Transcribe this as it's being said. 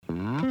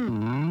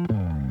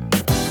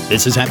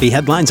This is Happy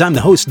Headlines. I'm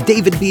the host,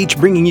 David Beach,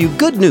 bringing you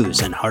good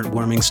news and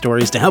heartwarming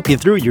stories to help you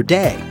through your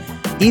day,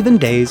 even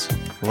days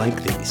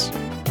like these.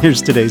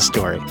 Here's today's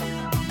story.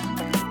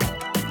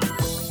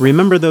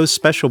 Remember those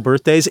special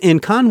birthdays? In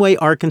Conway,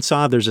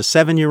 Arkansas, there's a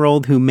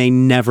 7-year-old who may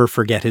never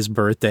forget his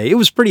birthday. It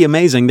was pretty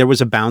amazing. There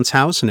was a bounce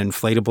house, an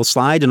inflatable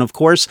slide, and of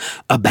course,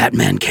 a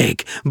Batman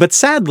cake. But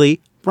sadly,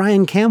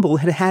 Brian Campbell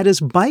had had his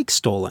bike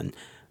stolen.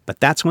 But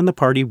that's when the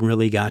party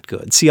really got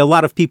good. See, a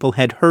lot of people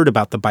had heard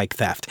about the bike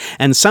theft,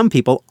 and some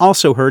people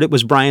also heard it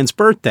was Brian's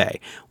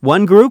birthday.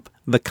 One group,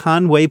 the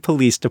Conway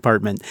Police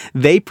Department.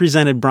 They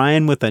presented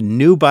Brian with a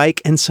new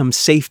bike and some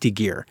safety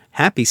gear.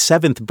 Happy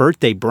 7th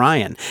birthday,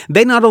 Brian.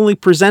 They not only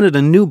presented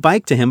a new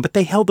bike to him, but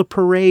they held a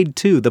parade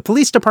too. The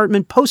police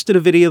department posted a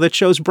video that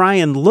shows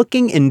Brian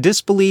looking in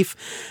disbelief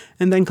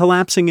and then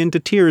collapsing into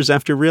tears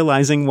after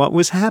realizing what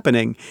was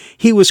happening.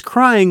 He was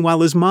crying while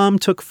his mom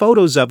took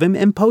photos of him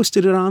and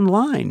posted it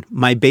online.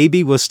 My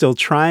baby was still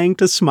trying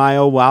to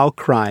smile while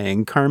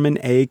crying, Carmen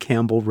A.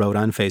 Campbell wrote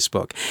on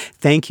Facebook.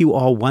 Thank you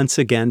all once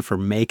again for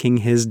making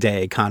his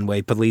day,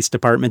 Conway Police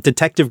Department,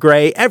 Detective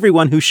Gray,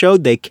 everyone who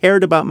showed they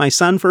cared about my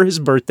son for his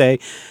birthday.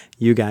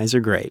 You guys are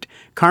great.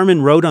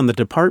 Carmen wrote on the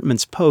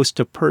department's post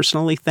to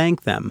personally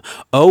thank them.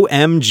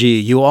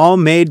 OMG, you all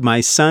made my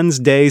son's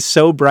day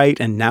so bright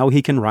and now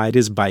he can ride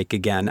his bike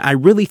again. I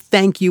really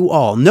thank you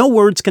all. No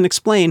words can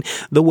explain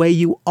the way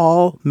you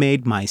all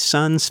made my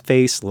son's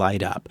face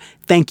light up.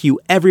 Thank you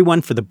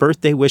everyone for the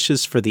birthday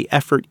wishes, for the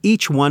effort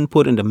each one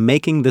put into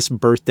making this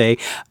birthday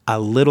a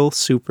little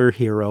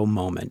superhero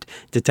moment.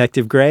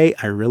 Detective Gray,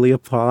 I really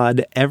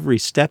applaud every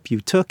step you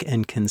took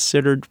and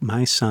considered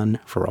my son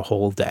for a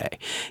whole day.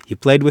 You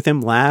played with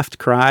him, laughed,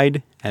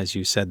 cried, as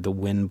you said the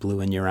wind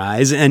blew in your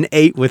eyes, and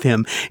ate with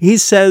him. He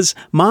says,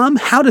 Mom,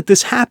 how did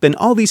this happen?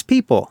 All these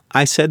people.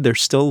 I said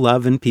there's still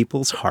love in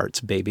people's hearts,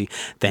 baby.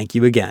 Thank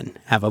you again.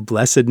 Have a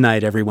blessed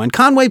night, everyone.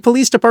 Conway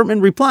Police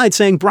Department replied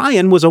saying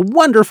Brian was a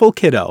wonderful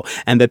kiddo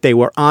and that they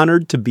were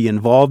honored to be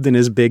involved in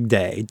his big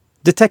day.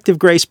 Detective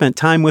Gray spent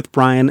time with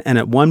Brian and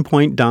at one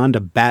point donned a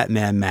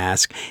Batman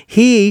mask.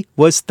 He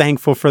was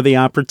thankful for the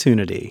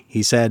opportunity.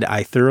 He said,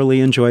 I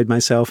thoroughly enjoyed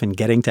myself in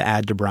getting to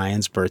add to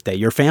Brian's birthday.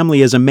 Your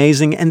family is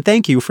amazing and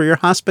thank you for your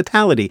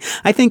hospitality.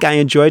 I think I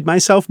enjoyed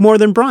myself more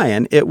than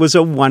Brian. It was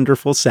a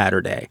wonderful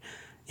Saturday.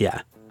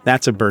 Yeah,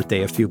 that's a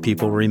birthday a few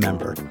people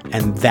remember.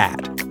 And that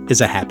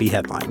is a happy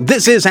headline.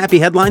 This is Happy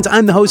Headlines.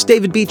 I'm the host,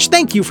 David Beach.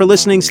 Thank you for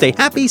listening. Stay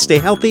happy, stay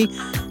healthy,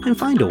 and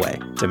find a way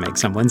to make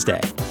someone's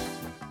day.